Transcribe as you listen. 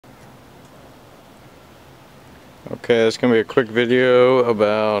Okay, it's going to be a quick video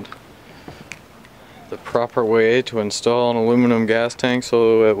about the proper way to install an aluminum gas tank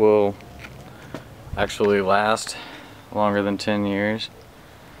so it will actually last longer than 10 years.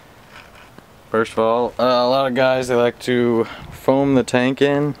 First of all, a lot of guys, they like to foam the tank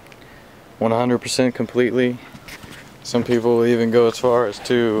in 100% completely. Some people will even go as far as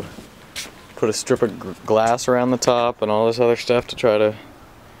to put a strip of glass around the top and all this other stuff to try to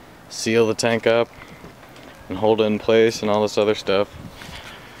seal the tank up and hold it in place and all this other stuff.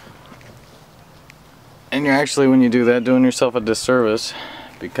 And you're actually, when you do that, doing yourself a disservice,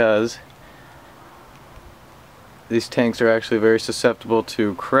 because these tanks are actually very susceptible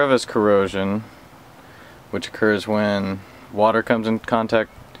to crevice corrosion, which occurs when water comes in contact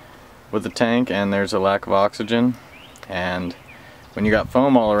with the tank and there's a lack of oxygen. And when you got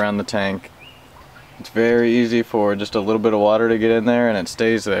foam all around the tank, it's very easy for just a little bit of water to get in there and it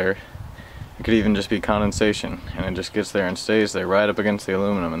stays there. It could even just be condensation, and it just gets there and stays there right up against the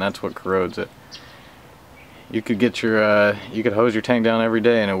aluminum, and that's what corrodes it. You could get your you could hose your tank down every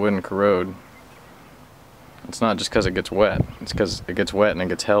day and it wouldn't corrode. It's not just because it gets wet, it's because it gets wet and it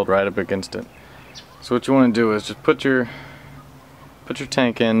gets held right up against it. So what you want to do is just put your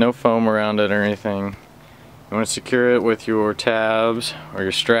tank in, no foam around it or anything. You want to secure it with your tabs or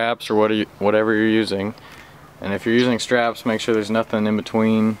your straps or whatever you're using. And if you're using straps, make sure there's nothing in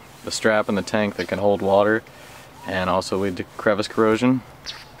between the strap and the tank that can hold water and also lead to crevice corrosion.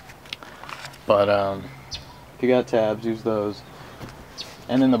 But if you got tabs, use those.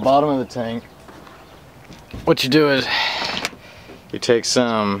 And in the bottom of the tank, what you do is you take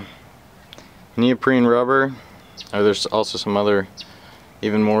some neoprene rubber, or there's also some other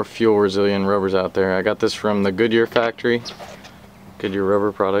even more fuel resilient rubbers out there. I got this from the Goodyear factory, Goodyear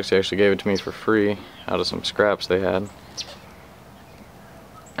rubber products. They actually gave it to me for free out of some scraps they had.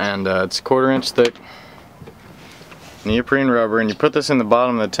 And it's 1/4 inch thick neoprene rubber, and you put this in the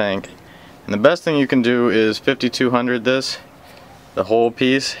bottom of the tank. And the best thing you can do is 5200 this, the whole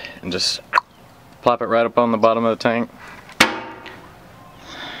piece, and just plop it right up on the bottom of the tank,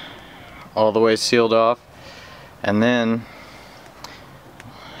 all the way sealed off. And then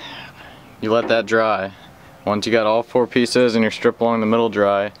you let that dry. Once you got all 4 pieces and your strip along the middle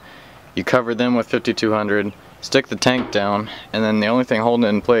dry, you cover them with 5200, stick the tank down, and then the only thing holding it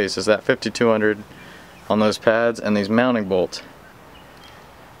in place is that 5200 on those pads and these mounting bolts.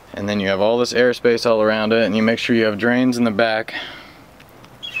 And then you have all this airspace all around it, and you make sure you have drains in the back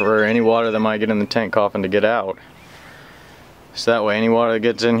for any water that might get in the tank coffin to get out. So that way any water that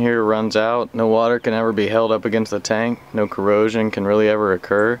gets in here runs out. No water can ever be held up against the tank. No corrosion can really ever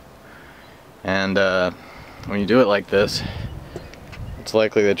occur. And when you do it like this, it's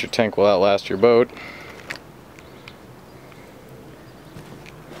likely that your tank will outlast your boat.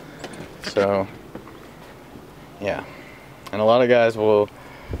 So yeah, and a lot of guys will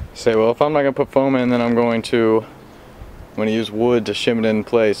say, well, if I'm not going to put foam in, then I'm going to use wood to shim it in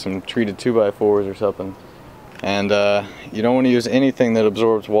place, some treated 2x4s or something. And you don't want to use anything that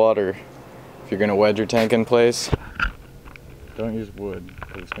absorbs water. If you're going to wedge your tank in place, don't use wood,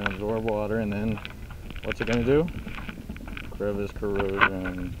 because it's going to absorb water, and then what's it going to do? Crevice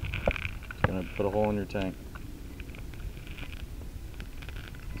corrosion. It's going to put a hole in your tank.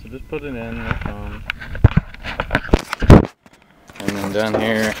 So just put it in, no foam. And then down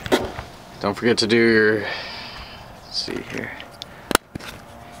here, don't forget to do your, let's see here.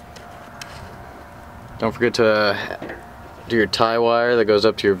 Don't forget to do your tie wire that goes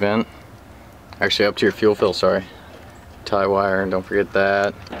up to your vent. Actually, up to your fuel fill, sorry. Tie wire, don't forget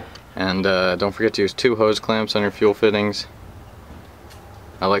that. And don't forget to use 2 hose clamps on your fuel fittings.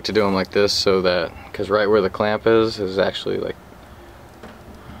 I like to do them like this so that, because right where the clamp is actually like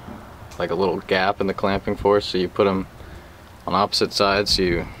a little gap in the clamping force, so you put them on opposite sides so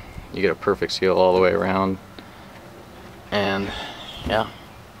you get a perfect seal all the way around. And yeah,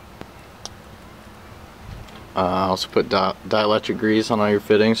 I also put dielectric grease on all your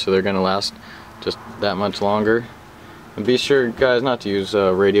fittings so they're going to last just that much longer. And be sure, guys, not to use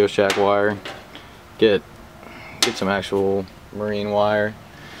Radio Shack wire. Get some actual marine wire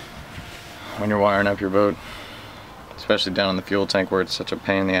when you're wiring up your boat, especially down in the fuel tank where it's such a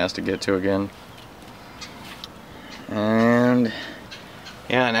pain in the ass to get to again. And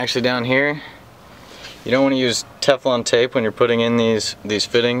yeah, and actually down here, you don't want to use Teflon tape when you're putting in these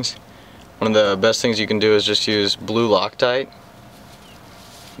fittings. One of the best things you can do is just use blue Loctite,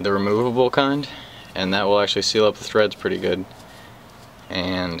 the removable kind, and that will actually seal up the threads pretty good.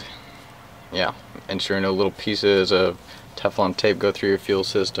 And yeah, ensure no little pieces of Teflon tape go through your fuel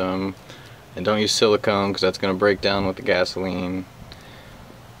system. And don't use silicone, because that's going to break down with the gasoline.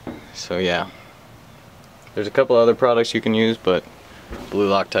 So yeah, There's a couple other products you can use, but blue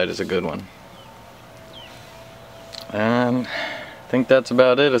Loctite is a good one. And I think that's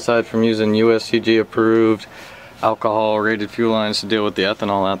about it, aside from using USCG approved alcohol rated fuel lines to deal with the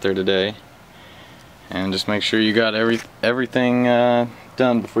ethanol out there today. And just make sure you got everything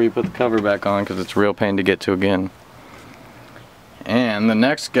done before you put the cover back on, because it's a real pain to get to again. And the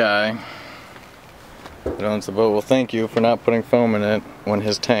next guy that owns the boat will thank you for not putting foam in it when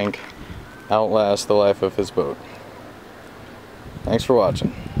his tank outlasts the life of his boat. Thanks for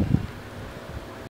watching.